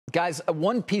Guys,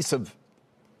 one piece of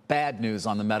bad news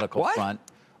on the medical front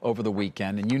over the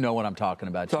weekend, and you know what I'm talking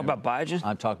about. Talking about Biogen?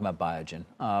 I'm talking about Biogen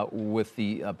with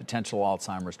the potential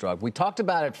Alzheimer's drug. We talked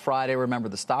about it Friday. Remember,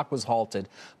 the stock was halted,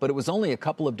 but it was only a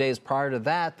couple of days prior to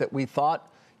that we thought,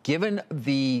 given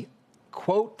the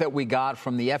quote that we got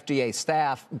from the FDA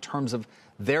staff in terms of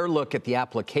their look at the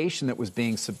application that was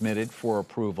being submitted for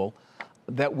approval,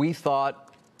 that we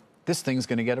thought this thing's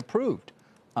going to get approved.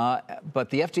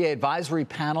 But the FDA advisory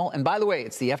panel, and by the way,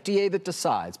 it's the FDA that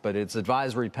decides, but its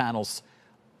advisory panels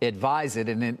advise it,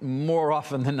 and it more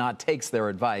often than not takes their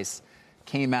advice,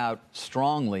 came out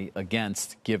strongly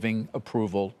against giving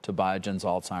approval to Biogen's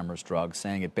Alzheimer's drug,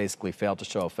 saying it basically failed to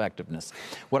show effectiveness.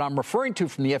 What I'm referring to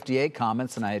from the FDA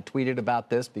comments, and I had tweeted about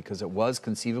this because it was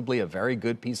conceivably a very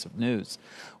good piece of news,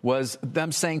 was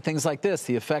them saying things like this: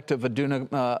 the effect of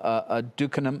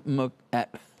aducanumab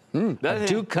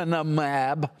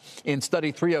in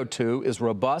study 302 is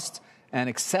robust and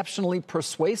exceptionally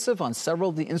persuasive on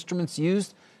several of the instruments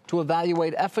used to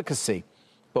evaluate efficacy.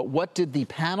 But what did the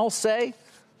panel say?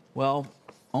 Well,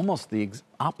 almost the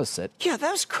opposite. Yeah,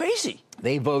 that was crazy.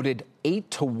 They voted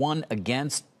 8-1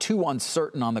 against, 2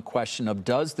 uncertain on the question of,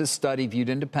 does this study, viewed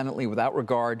independently without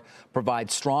regard,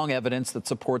 provide strong evidence that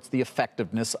supports the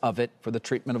effectiveness of it for the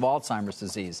treatment of Alzheimer's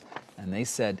disease? And they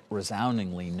said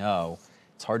resoundingly no.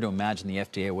 It's hard to imagine the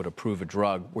FDA would approve a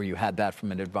drug where you had that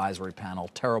from an advisory panel.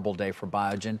 Terrible day for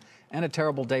Biogen, and a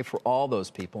terrible day for all those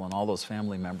people and all those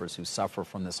family members who suffer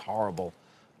from this horrible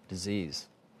disease.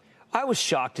 I was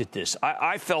shocked at this.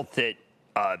 I felt that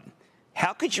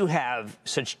how could you have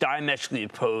such diametrically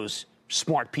opposed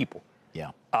smart people?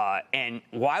 Yeah. And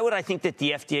why would I think that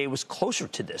the FDA was closer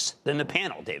to this than the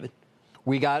panel, David?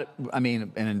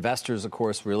 And investors, of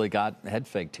course, really got head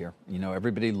faked here. You know,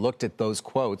 everybody looked at those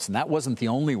quotes, and that wasn't the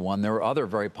only one. There were other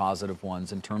very positive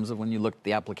ones in terms of when you looked at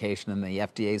the application and the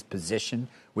FDA's position,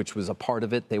 which was a part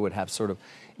of it. They would have sort of,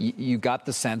 you got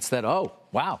the sense that, oh,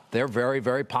 wow, they're very,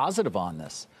 very positive on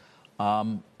this.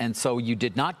 And so you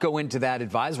did not go into that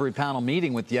advisory panel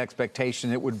meeting with the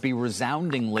expectation it would be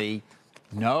resoundingly,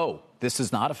 no, this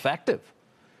is not effective.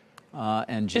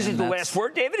 And Jim, is it the last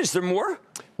word, David? Is there more?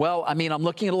 Well, I'm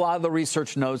looking at a lot of the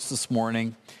research notes this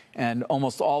morning, and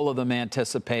almost all of them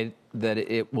anticipate that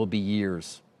it will be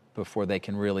years before they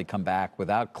can really come back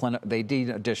without they need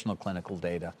additional clinical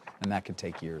data, and that could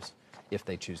take years if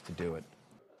they choose to do it.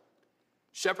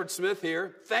 Shepard Smith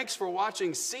here. Thanks for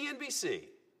watching CNBC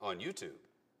on YouTube.